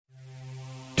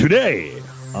Today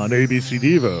on ABC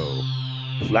Devo,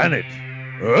 Planet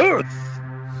Earth.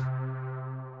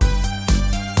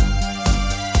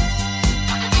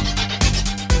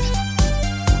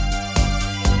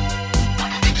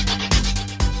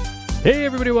 Hey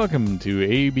everybody, welcome to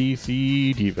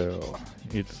ABC Devo.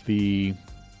 It's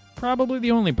probably the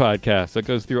only podcast that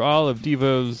goes through all of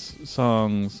Devo's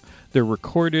songs, their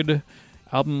recorded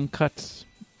album cuts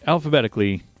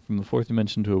alphabetically from the fourth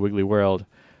dimension to a wiggly world.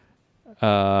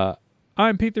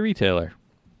 I'm Pete the Retailer.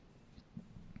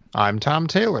 I'm Tom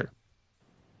Taylor.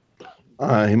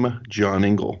 I'm John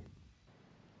Ingle.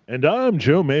 And I'm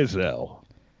Joe Mazel.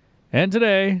 And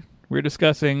today we're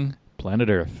discussing Planet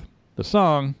Earth. The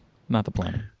song, not the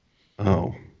planet.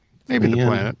 Oh. Maybe the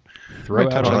planet. Throw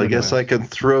out Well, I guess I can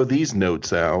throw these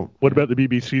notes out. What about the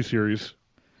BBC series?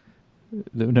 Oh,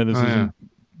 No, this yeah. isn't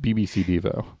BBC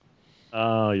Devo.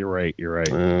 Oh, you're right.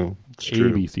 It's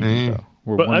true. ABC Devo.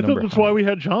 We're But one I thought number that's high. why we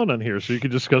had John on here, so you could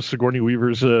discuss Sigourney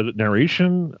Weaver's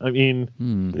narration. I mean,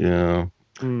 Yeah.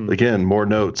 Again, more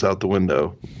notes out the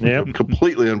window. Yep. I'm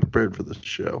completely unprepared for this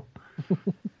show.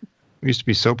 We used to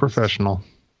be so professional.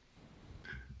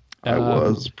 I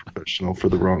was professional for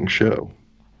the wrong show.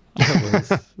 I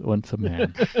was once a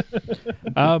man.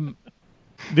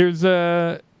 This is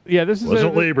it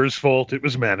wasn't labor's fault; it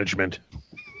was management.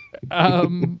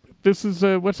 This is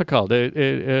what's it called? A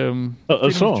Freedom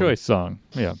song. of Choice song.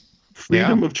 Yeah,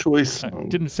 Freedom of choice I song.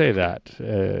 didn't say that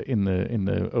in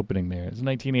the opening there. It's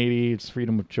 1980. It's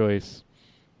Freedom of Choice.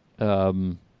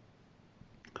 The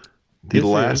this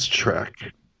last track.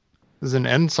 This is an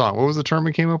end song. What was the term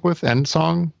we came up with? End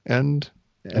song? Ending?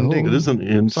 It is an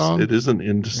end song? It is an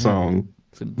end song.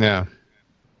 Yeah.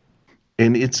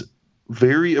 And it's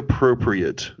very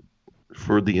appropriate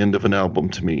for the end of an album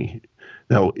to me.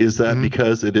 Now, is that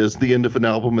because it is the end of an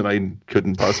album and I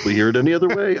couldn't possibly hear it any other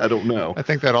way? I don't know. I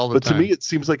think that all the But time. to me, it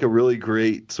seems like a really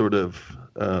great sort of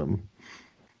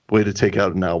way to take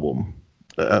out an album.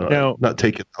 I don't know. Not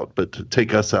take it out, but to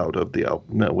take us out of the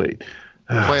album. No, wait.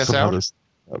 Play us Somehow out?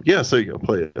 Yes, there you go.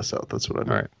 Play us out. That's what I meant.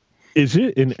 All right. Is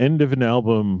it an end of an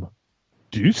album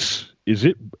deuce? Is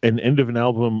it an end of an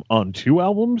album on two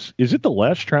albums? Is it the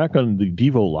last track on the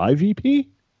Devo Live EP?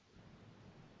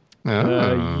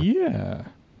 Yeah.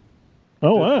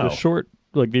 Oh, The wow. short,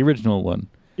 like the original one.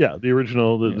 Yeah, the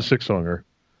original, the six-songer.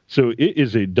 So it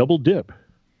is a double dip.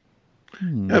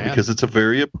 Yeah, because it's a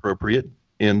very appropriate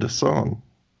end song.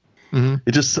 Mhm.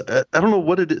 It just, I don't know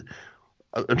what it is.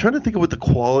 I'm trying to think of what the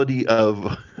quality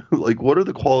of, like, what are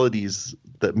the qualities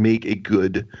that make a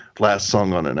good last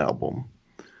song on an album?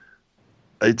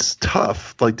 It's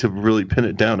tough, like, to really pin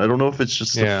it down. I don't know if it's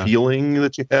just the feeling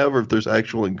that you have or if there's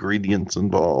actual ingredients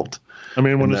involved. I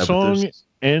mean, when in a that, but song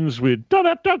ends with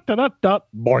da-da-da-da-da-da,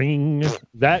 boing,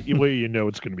 that way you know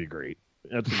it's going to be great.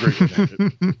 That's a great way to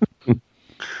end it.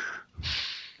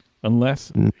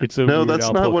 Unless it's a No, Weird that's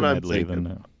Al not polka what I'm medley, then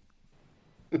thinking.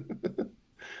 no.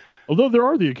 Although there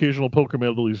are the occasional polka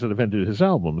medleys that have ended his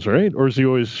albums, right? Or has he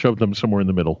always shoved them somewhere in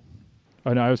the middle?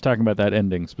 Oh no, I was talking about that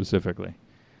ending specifically.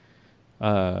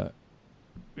 No,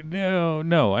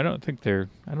 I don't think they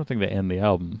end the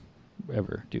album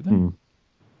ever, do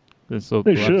they? So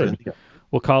They we'll have should. to-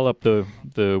 We'll call up the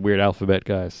Weird Alphabet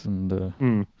guys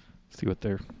and see what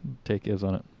their take is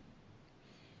on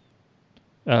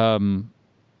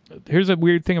it. Here's a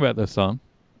weird thing about this song.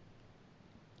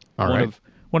 All one right.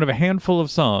 One of a handful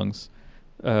of songs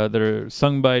that are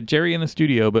sung by Jerry in the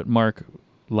studio, but Mark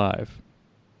live.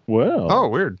 Well, Oh,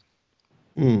 weird.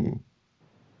 Hmm.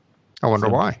 I wonder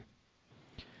why.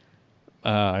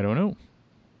 I don't know.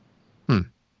 We'll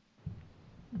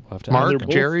have to ask Mark, them.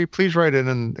 Jerry, please write in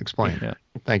and explain. Yeah.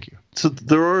 Thank you. So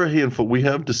there are a handful. We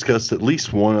have discussed at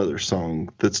least one other song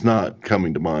that's not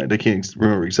coming to mind. I can't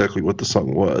remember exactly what the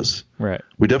song was. Right.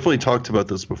 We definitely talked about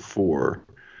this before.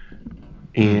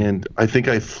 And I think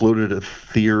I floated a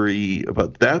theory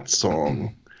about that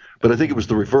song, but I think it was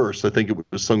the reverse. I think it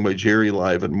was sung by Jerry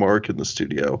live and Mark in the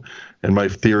studio. And my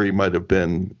theory might have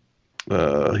been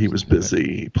he was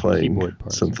busy playing Keyboard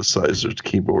parts. synthesizers,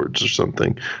 keyboards or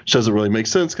something, which doesn't really make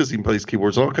sense because he plays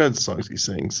keyboards on all kinds of songs he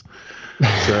sings.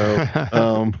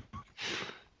 So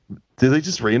do they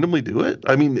just randomly do it?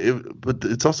 I mean, but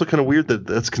it's also kind of weird that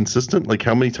that's consistent. Like,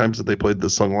 how many times have they played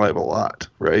this song live? A lot,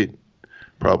 right?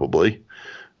 Probably.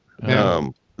 Yeah.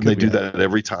 And they do that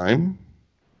every time.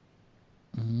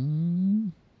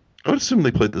 I would assume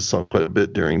they played this song quite a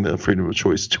bit during the Freedom of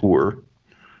Choice tour.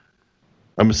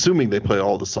 I'm assuming they play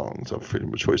all the songs of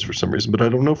Freedom of Choice for some reason, but I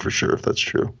don't know for sure if that's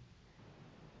true.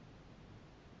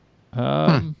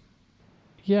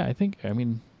 Yeah, I think. I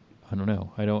mean, I don't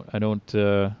know. I don't.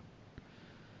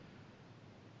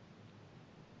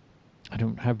 I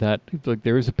don't have that. Like,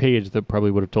 there is a page that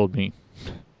probably would have told me.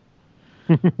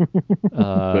 But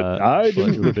I But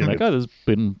it would have been didn't. like, oh, this has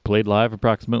been played live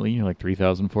approximately, like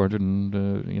 3,400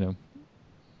 and,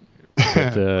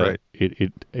 But Right.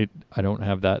 it I don't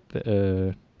have that.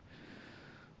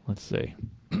 Let's see.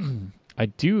 I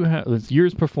do have it's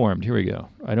years performed. Here we go.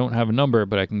 I don't have a number,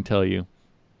 but I can tell you.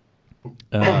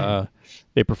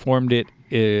 They performed it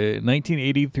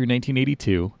 1980 through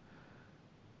 1982,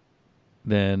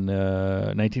 then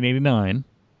 1989,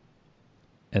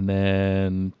 and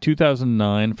then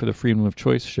 2009 for the Freedom of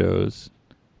Choice shows,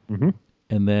 Mm-hmm.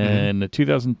 and then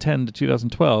 2010 to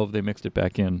 2012 they mixed it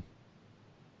back in.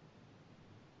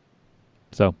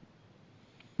 So,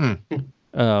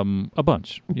 a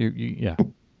bunch. Yeah.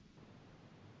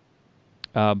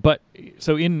 But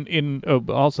so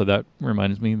also that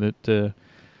reminds me that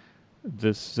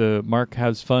this Mark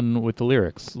has fun with the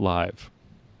lyrics live.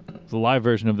 The live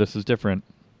version of this is different.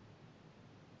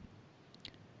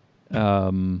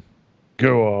 Go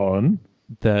on.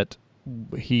 That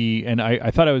he and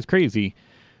I thought I was crazy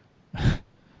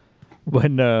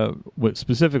when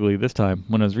specifically this time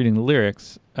when I was reading the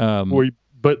lyrics.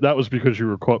 But that was because you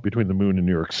were caught between the moon and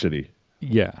New York City.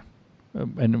 Yeah,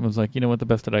 and it was like, you know what, the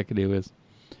best that I could do is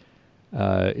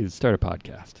start a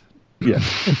podcast.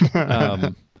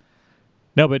 Yeah.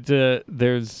 No, but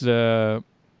there's the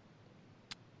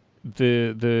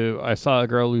I saw a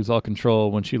girl lose all control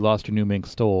when she lost her new mink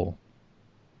stole.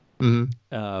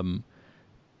 Mm-hmm.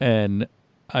 And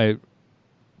I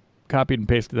copied and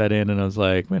pasted that in, and I was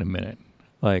like, wait a minute,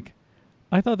 like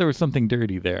I thought there was something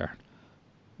dirty there.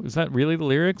 Was that really the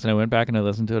lyrics? And I went back and I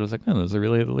listened to it. I was like, no, those are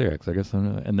really the lyrics. I guess.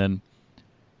 And then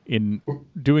in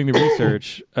doing the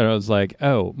research, I was like,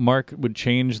 oh, Mark would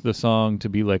change the song to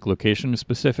be like location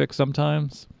specific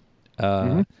sometimes.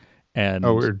 And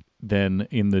weird. then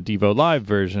in the Devo Live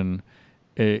version,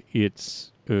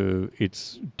 it's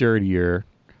dirtier.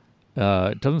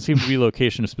 It doesn't seem to be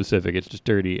location specific. It's just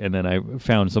dirty. And then I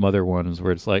found some other ones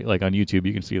where it's like on YouTube,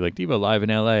 you can see like Devo Live in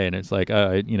LA, and it's like,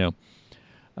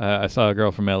 I saw a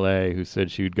girl from LA who said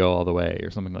she would go all the way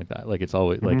or something like that. Like it's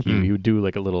always like he would do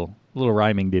like a little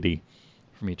rhyming ditty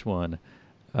from each one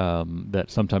that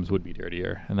sometimes would be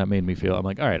dirtier, and that made me feel, I'm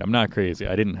like, all right, I'm not crazy.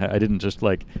 I didn't just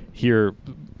like hear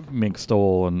Mink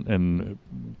Stole and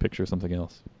picture something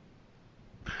else.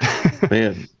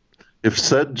 Man, if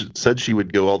said she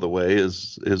would go all the way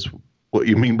is what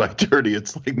you mean by dirty,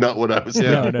 it's like not what I was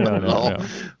thinking No. at all.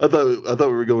 I thought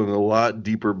we were going a lot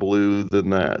deeper blue than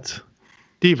that.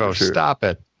 Devo, Sure. stop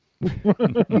it.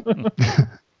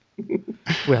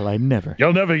 Well, I never.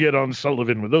 You'll never get on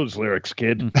Sullivan with those lyrics,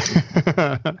 kid.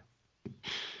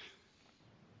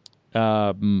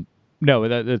 No,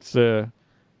 that's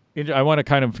I want to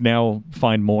kind of now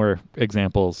find more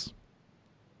examples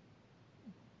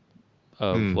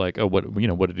of like, oh,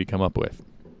 what did he come up with?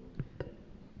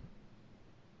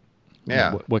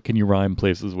 Yeah. What can you rhyme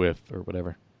places with or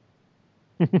whatever?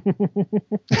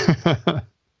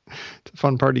 It's a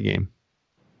fun party game.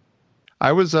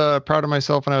 I was proud of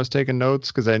myself when I was taking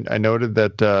notes because I noted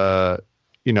that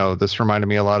this reminded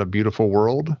me a lot of Beautiful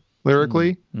World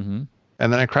lyrically. Mm-hmm.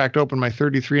 And then I cracked open my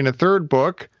 33 1/3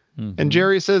 book, and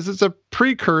Jerry says it's a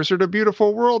precursor to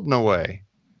Beautiful World in a way.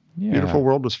 Yeah. Beautiful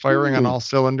World was firing on all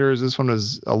cylinders. This one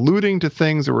was alluding to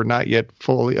things that were not yet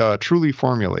fully, truly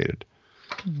formulated.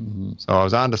 Mm-hmm. So I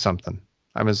was onto something.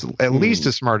 I'm at least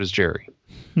as smart as Jerry.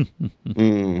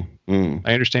 I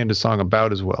understand his song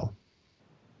about as well.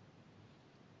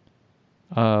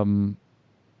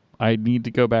 I need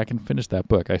to go back and finish that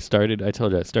book. I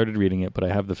told you I started reading it, but I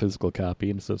have the physical copy,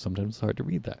 and so sometimes it's hard to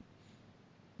read that.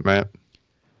 Man.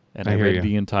 And I I hear read you.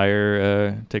 the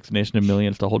entire Takes a Nation of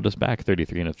Millions to Hold Us Back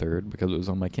 33 1/3 because it was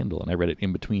on my Kindle, and I read it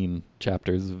in between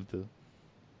chapters of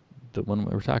the one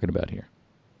we're talking about here.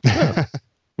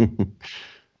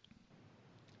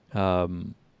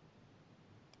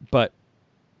 But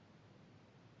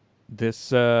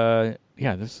this,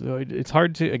 it's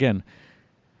hard to, again,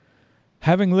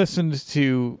 having listened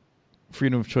to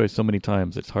Freedom of Choice so many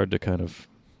times, it's hard to kind of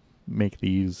make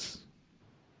these,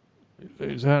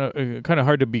 it's kind of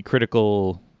hard to be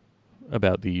critical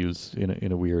about these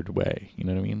in a weird way. You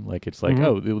know what I mean? Like, it's like,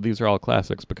 oh, these are all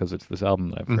classics because it's this album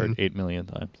that I've heard 8 million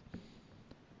times.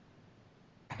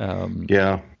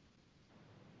 Yeah.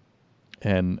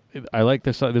 And I like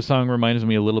this song. This song reminds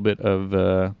me a little bit of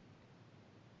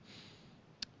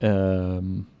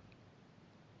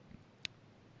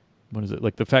what is it?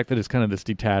 Like the fact that it's kind of this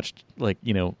detached, like,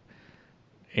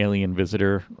 alien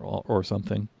visitor or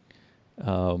something.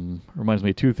 Reminds me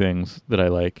of two things that I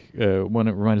like. One,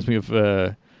 it reminds me of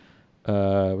what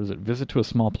is it? Visit to a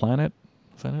Small Planet,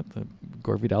 Is that it? The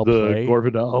Gore Vidal The play? Gore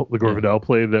Vidal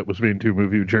play that was made into a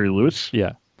movie with Jerry Lewis.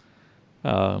 Yeah.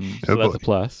 So that's a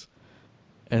plus.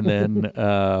 And then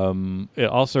it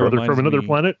also Brother reminds from Another me,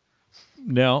 Planet.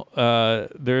 No,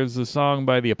 there's a song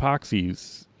by the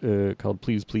Epoxies called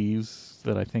 "Please Please"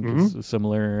 that I think is a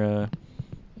similar,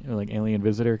 like Alien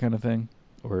Visitor kind of thing,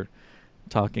 or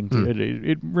talking to it.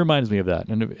 It reminds me of that.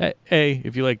 And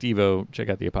if you like Devo, check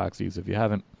out the Epoxies. If you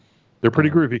haven't, They're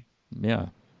pretty groovy. yeah.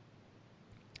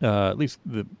 At least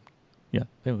they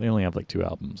only have like 2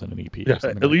 albums and an EP. Yeah, or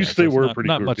something at like least that, they so were it's pretty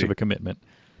not much groovy. of a commitment.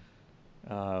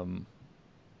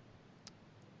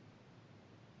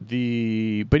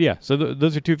 So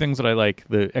those are 2 things that I like: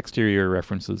 the exterior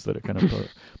references that it kind of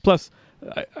plus.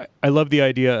 I love the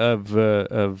idea of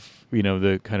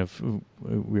the kind of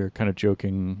we were kind of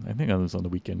joking. I think I was on the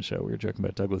Weekend Show. We were joking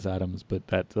about Douglas Adams, but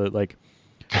that like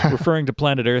referring to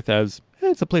planet Earth as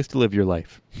it's a place to live your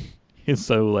life is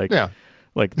so like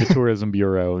like the tourism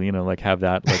bureau, like have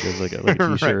that like as like a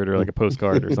T-shirt or like a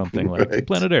postcard or something like Right.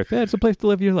 planet Earth. Yeah, it's a place to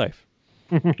live your life.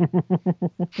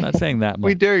 Not saying that much.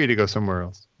 We dare you to go somewhere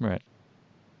else. Right.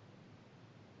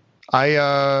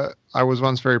 I was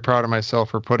once very proud of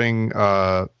myself for putting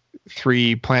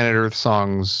 3 Planet Earth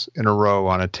songs in a row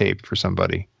on a tape for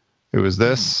somebody. It was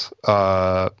this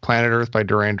Planet Earth by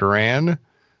Duran Duran,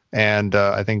 and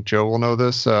I think Joe will know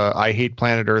this. I Hate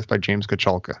Planet Earth by James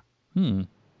Kachalka.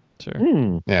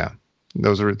 Sure. Yeah,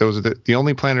 those are the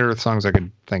only Planet Earth songs I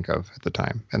could think of at the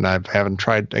time, and I haven't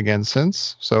tried again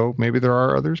since. So maybe there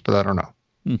are others, but I don't know.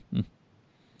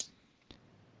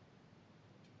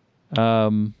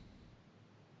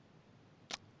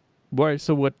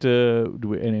 So what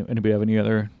do anybody have any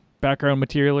other background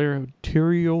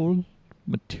material?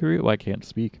 Well, I can't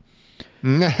speak.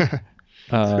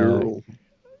 Other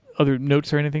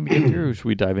notes or anything to get through, or should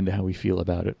we dive into how we feel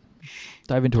about it?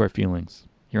 Dive into our feelings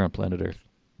here on planet Earth.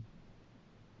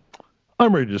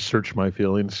 I'm ready to search my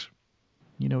feelings.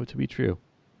 You know it to be true.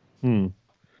 And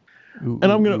I'm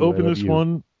going to open this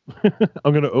one.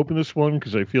 I'm going to open this one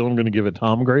because I feel I'm going to give a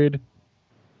Tom grade.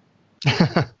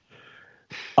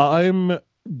 I'm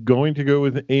going to go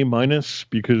with A-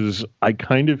 because I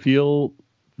kind of feel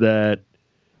that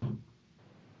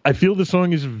the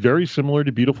song is very similar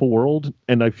to Beautiful World,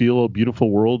 and I feel Beautiful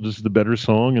World is the better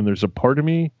song, and there's a part of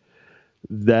me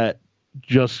that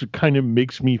just kind of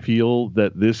makes me feel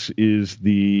that this is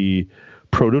the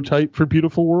prototype for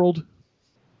Beautiful World.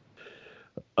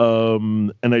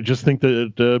 And I just think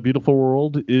that Beautiful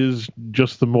World is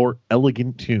just the more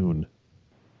elegant tune.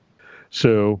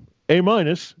 So A-,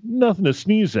 nothing to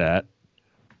sneeze at,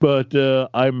 but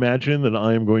I imagine that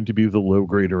I am going to be the low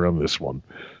grader on this one.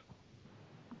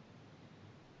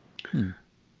 You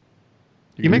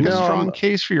make a strong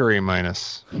case for your A-. I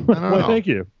don't know. Thank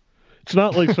you. It's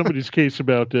not like somebody's case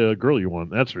about a girl you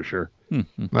want, that's for sure.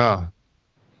 Oh,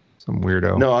 some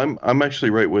weirdo. No, I'm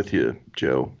actually right with you,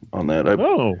 Joe, on that.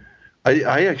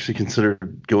 I actually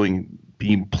considered going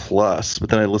B+, but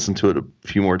then I listened to it a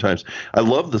few more times. I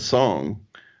love the song.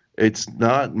 It's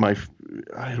not my.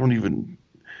 I don't even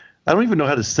know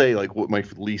how to say like what my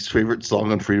least favorite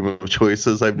song on Freedom of Choice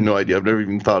is. I have no idea. I've never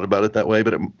even thought about it that way.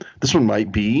 But this one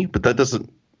might be. But that doesn't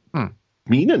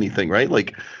mean anything, right?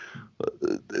 Like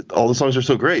all the songs are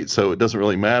so great, so it doesn't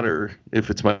really matter if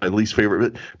it's my least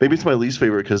favorite. But maybe it's my least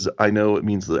favorite because I know it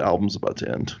means the album's about to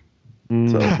end.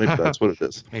 So maybe that's what it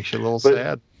is. Makes you a little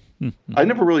sad. I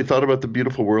never really thought about the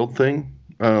Beautiful World thing.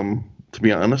 To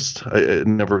be honest, I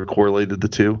never correlated the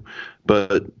two.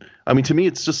 But I mean, to me,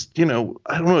 it's just, I don't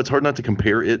know. It's hard not to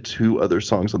compare it to other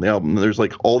songs on the album. There's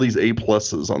like all these A+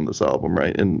 on this album,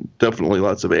 right? And definitely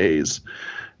lots of A's.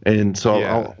 And so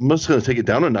I'm just going to take it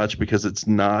down a notch because it's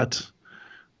not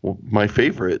my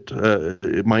favorite.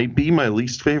 It might be my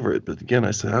least favorite. But again,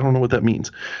 I said, I don't know what that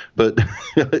means. But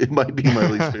it might be my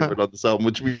least favorite on this album,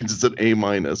 which means it's an A-,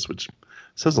 which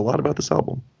says a lot about this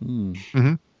album.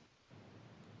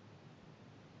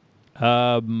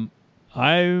 I don't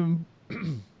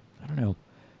know.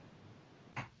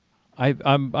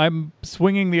 I'm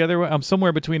swinging the other way. I'm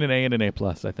somewhere between an A and an A+,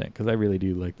 I think, because I really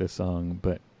do like this song.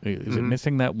 But is it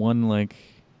missing that one like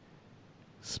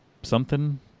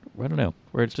something? I don't know.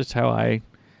 Where it's just how I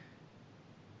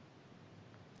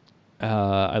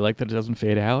like that it doesn't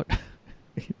fade out.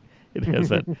 It has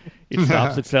that. It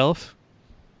stops itself.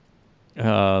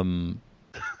 Thank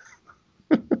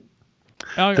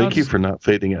you for not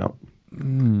fading out.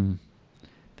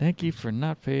 Thank you for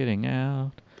not fading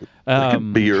out. That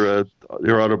could be your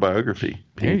autobiography.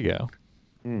 There you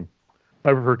go.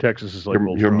 I prefer Texas is like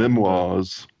your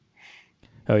memoirs.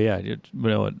 Oh yeah,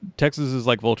 Texas is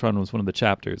like Voltron was one of the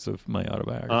chapters of my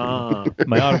autobiography.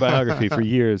 My autobiography for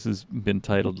years has been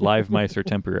titled "Live Mice Are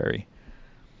Temporary,"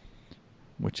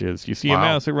 which is you see a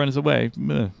mouse, it runs away,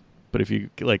 but if you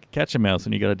like catch a mouse,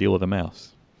 then you got to deal with a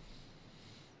mouse.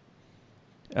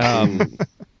 I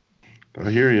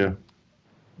hear you.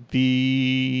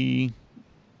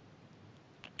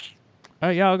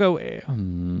 Yeah, I'll go.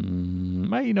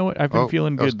 You know what? I've been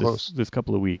feeling good this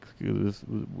couple of weeks, this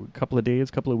couple of days,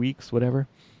 couple of weeks, whatever.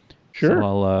 Sure.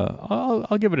 So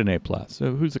I'll give it an A+.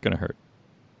 So who's it going to hurt?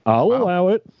 I'll allow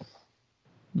it.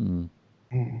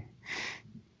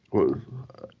 Well,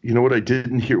 you know what I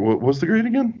didn't hear? What was the grade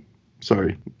again?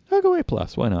 Sorry. I'll go A+.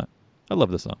 Why not? I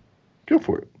love this song. Go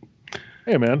for it.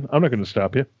 Hey, man, I'm not going to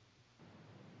stop you.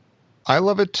 I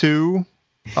love it too.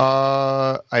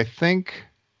 I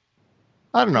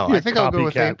don't know. I think I'll go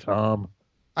with A. Tom.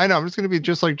 I know. I'm just going to be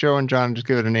just like Joe and John and just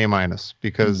give it an A-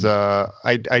 because I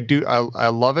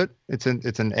love it. It's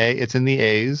an A. It's in the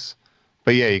A's,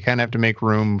 but yeah, you kind of have to make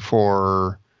room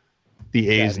for the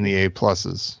A's and the A+,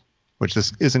 which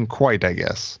this isn't quite, I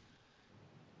guess.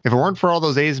 If it weren't for all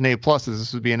those A's and A+,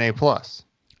 this would be an A+.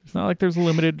 It's not like there's a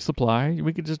limited supply.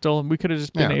 We could have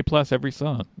just been A+ every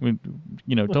song.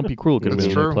 Don't Be Cruel could have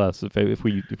been an A+ if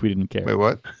we didn't care. Wait,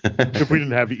 what? If we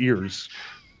didn't have ears.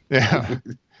 Yeah.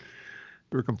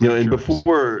 And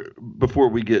before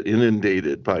we get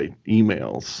inundated by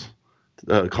emails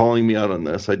calling me out on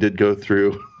this, I did go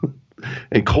through,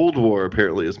 and Cold War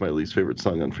apparently is my least favorite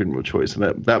song on Freedom of Choice,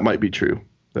 and that might be true.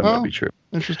 Might be true.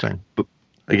 Interesting. But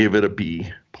I gave it a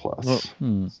B+. So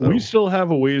we still have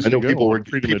a ways to go. People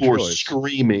were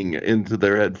screaming into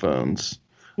their headphones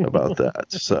about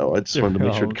that. So I just wanted to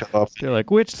make sure to cut off. They're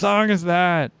like, which song is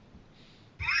that?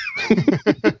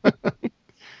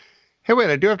 Hey, wait,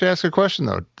 I do have to ask a question,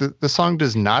 though. The song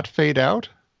does not fade out?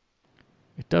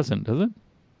 It doesn't, does it?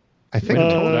 I think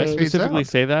did I specifically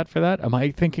say that for that? Am I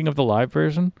thinking of the live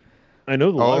version? I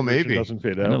know the live version doesn't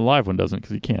fade out. I know the live one doesn't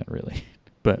because you can't really.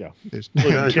 But yeah,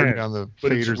 turning down the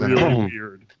faders. It's really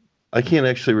weird. I can't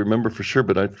actually remember for sure,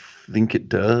 but I think it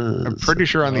does. I'm pretty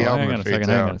sure on the album hang on it a fades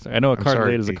second, out. I know a card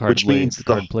laid is a card Which laid, means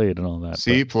card played and all that.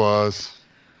 C+. But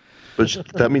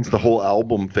that means the whole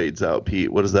album fades out,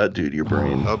 Pete. What does that do to your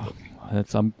brain?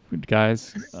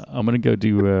 Guys, I'm gonna go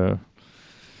do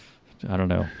I don't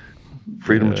know.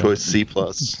 Freedom of Choice C+.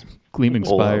 Gleaming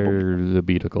Spire, the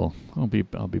Beaticle. I'll be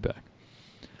back.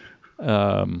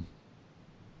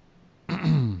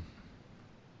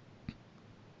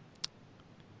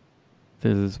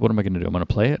 What am I going to do? I'm going to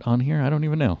play it on here? I don't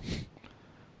even know.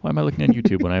 Why am I looking at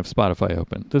YouTube when I have Spotify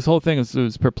open? This whole thing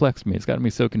has perplexed me. It's gotten me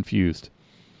so confused.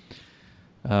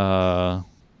 Yeah,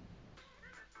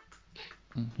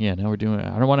 now we're doing it.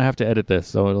 I don't want to have to edit this,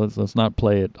 so let's not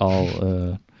play it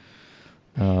all.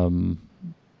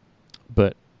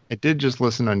 But I did just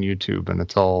listen on YouTube, and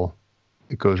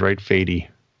it goes right fadey.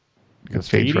 It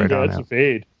fades right on out. out. A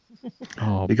fade.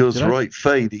 Oh, it goes right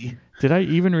fadey. Did I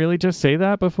even really just say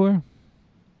that before?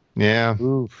 Yeah.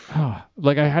 Oh,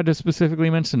 like I had to specifically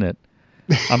mention it.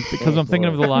 Because I'm thinking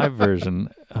of the live version.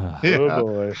 Yeah. Oh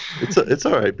boy. It's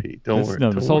all right, Pete. Don't worry.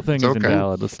 No, this whole thing is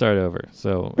invalid. Let's start over.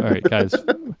 So, all right, guys.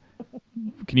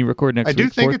 Can you record next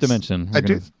week? Fourth Dimension.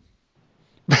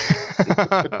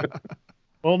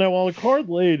 Well, now, while a card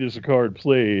laid is a card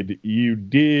played, you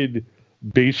did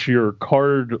base your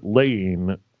card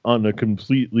laying on a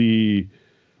completely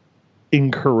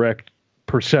incorrect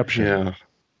perception. Yeah.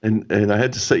 And I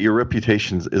had to say your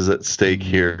reputation is at stake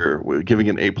here. We're giving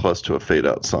an A+ to a fade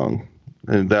out song.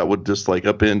 And that would just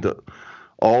upend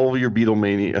all your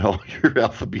Beatlemania, all your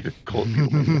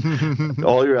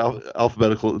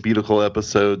alphabetical Beatle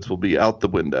episodes will be out the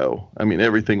window. I mean,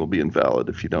 everything will be invalid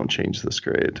if you don't change this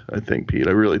grade. I think, Pete.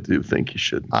 I really do think you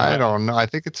should. I don't know. I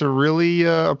think it's a really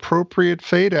appropriate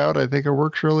fade out. I think it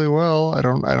works really well. I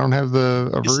don't have the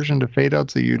aversion to fade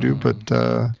outs that you do, but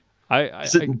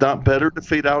is it not better to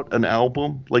fade out an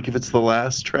album? Like if it's the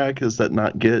last track, does that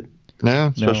not get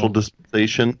special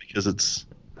dispensation because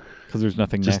there's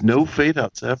nothing just next. No fade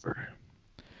outs ever.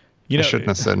 I shouldn't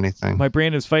have said anything. My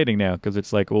brain is fighting now because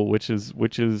it's like, well, which is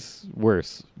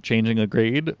worse, changing a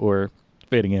grade or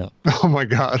fading out? Oh my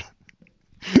god!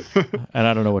 And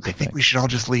I don't know what to think. I think we should all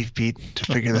just leave, Pete, to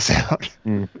figure this out.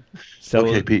 So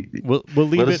okay, Pete. We'll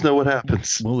leave it. Let us know what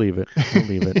happens. We'll leave it.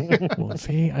 Well,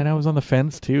 see, and I was on the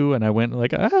fence too, and I went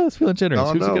like, I was feeling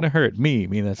generous. Who's it going to hurt? Me.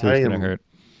 That's who's going to hurt.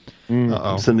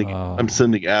 I'm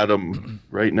sending Adam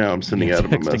right now. I'm sending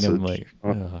Adam a message.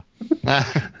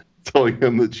 Telling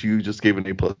him that you just gave an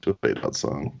A+ to a fade out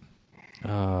song.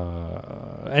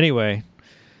 Anyway,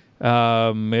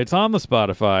 it's on the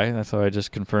Spotify. That's how I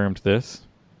just confirmed this.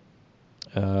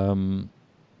 And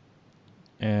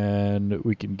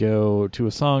we can go to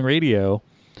a song radio.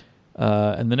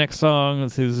 And the next song,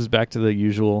 this is back to the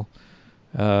usual.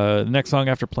 The next song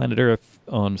after Planet Earth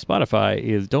on Spotify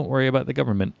is Don't Worry About the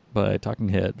Government by Talking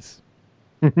Heads.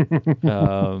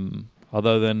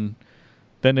 Although then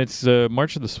it's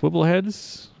March of the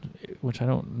Swivelheads, which I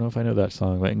don't know if I know that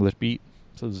song by English Beat.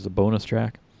 So this is a bonus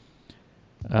track.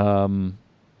 But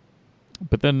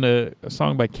then a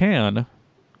song by Can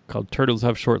called Turtles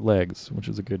Have Short Legs, which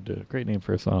is a good, great name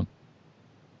for a song.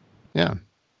 Yeah.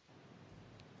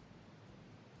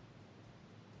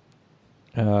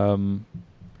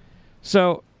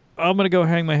 So I'm going to go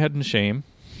hang my head in shame.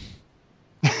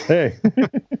 Hey.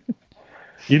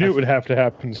 You knew it would have to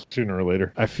happen sooner or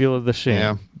later. I feel the shame.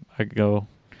 Yeah. I go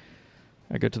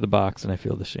to the box and I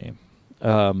feel the shame.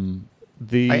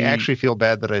 I actually feel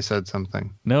bad that I said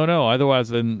something. No. Otherwise,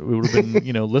 then it would have been,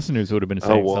 listeners would have been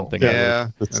saying something. Yeah,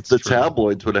 the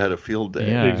tabloids would have had a field day.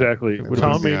 Yeah. Exactly.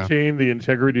 Tom maintained the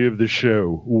integrity of the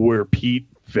show, where Pete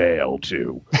failed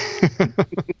to.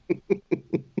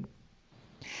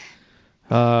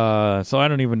 So I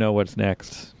don't even know what's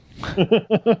next.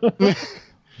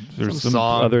 There's some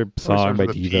other song by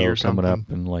Devo coming up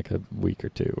in like a week or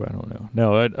two. I don't know.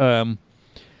 No,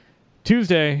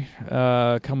 Tuesday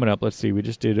coming up. Let's see. We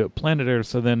just did Planet Earth.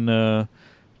 So then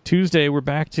Tuesday we're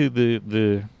back to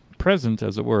the present,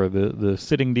 as it were, the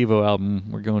Sitting Devo album.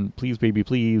 We're going Please Baby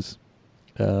Please.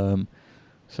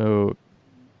 So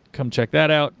come check that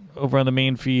out over on the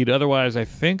main feed. Otherwise, I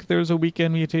think there's a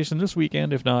Weekend Mutation this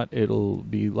weekend. If not, it'll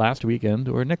be last weekend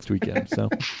or next weekend. So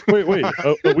wait,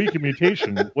 a Weekend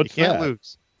Mutation? What's you can't that?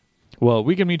 lose. Well,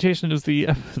 Weekend Mutation is the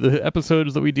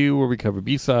episodes that we do where we cover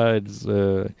B-sides.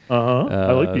 I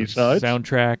like B-sides.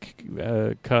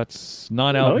 Soundtrack cuts,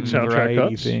 non-album soundtrack variety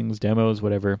cuts. things, demos,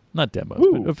 whatever. Not demos,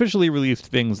 but officially released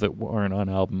things that aren't on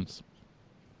albums.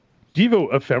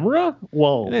 Devo Ephemera?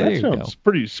 Well, There that you sounds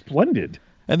pretty splendid.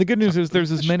 And the good news is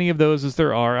there's as many of those as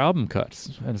there are album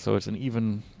cuts, and so it's an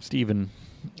even Steven.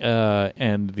 So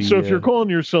if you're calling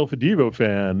yourself a Devo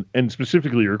fan, and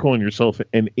specifically you're calling yourself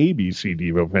an ABC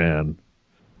Devo fan,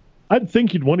 I'd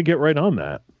think you'd want to get right on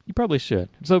that. you probably should.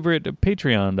 It's over at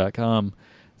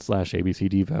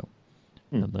patreon.com/abcdevo.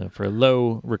 And for a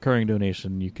low recurring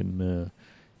donation, you can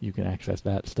access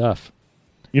that stuff.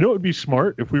 You know, it would be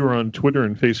smart if we were on Twitter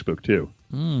and Facebook too.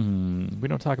 We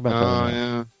don't talk about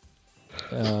that.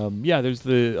 Oh, enough. yeah. There's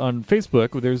on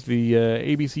Facebook. There's the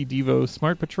ABC Devo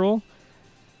Smart Patrol.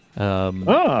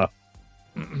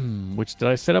 Which did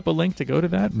I set up a link to go to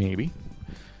that? Maybe.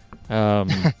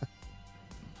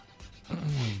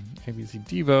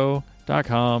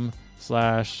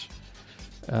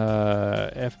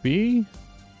 abcdevo.com/FB.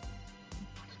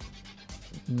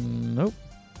 Nope.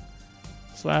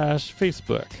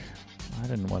 /Facebook. I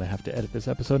didn't want to have to edit this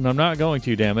episode, and I'm not going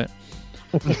to, damn it.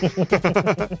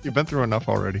 You've been through enough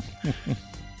already.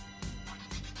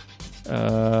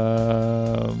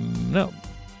 No.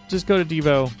 Just go to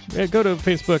Devo. Go to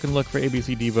Facebook and look for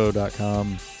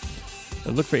abcdevo.com.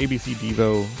 Look for ABC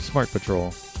Devo Smart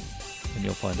Patrol, and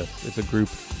you'll find us. It's a group.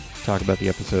 Talk about the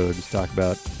episodes. Talk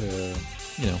about,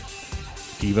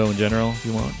 Devo in general, if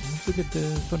you want. It's a good,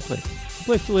 fun place. A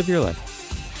place to live your life.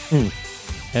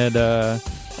 And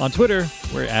on Twitter,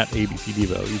 we're at ABC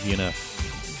Devo. Easy enough.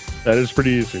 That is pretty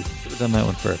easy. Should have done that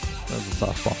one first. That was a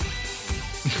softball.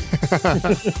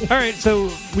 All right,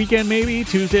 so weekend maybe,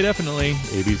 Tuesday definitely.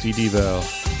 ABC Devo.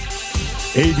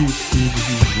 ABC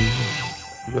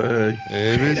Devo. Bye.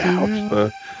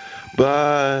 ABC.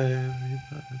 Bye.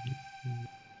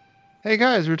 Hey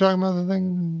guys, we were talking about the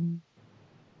thing.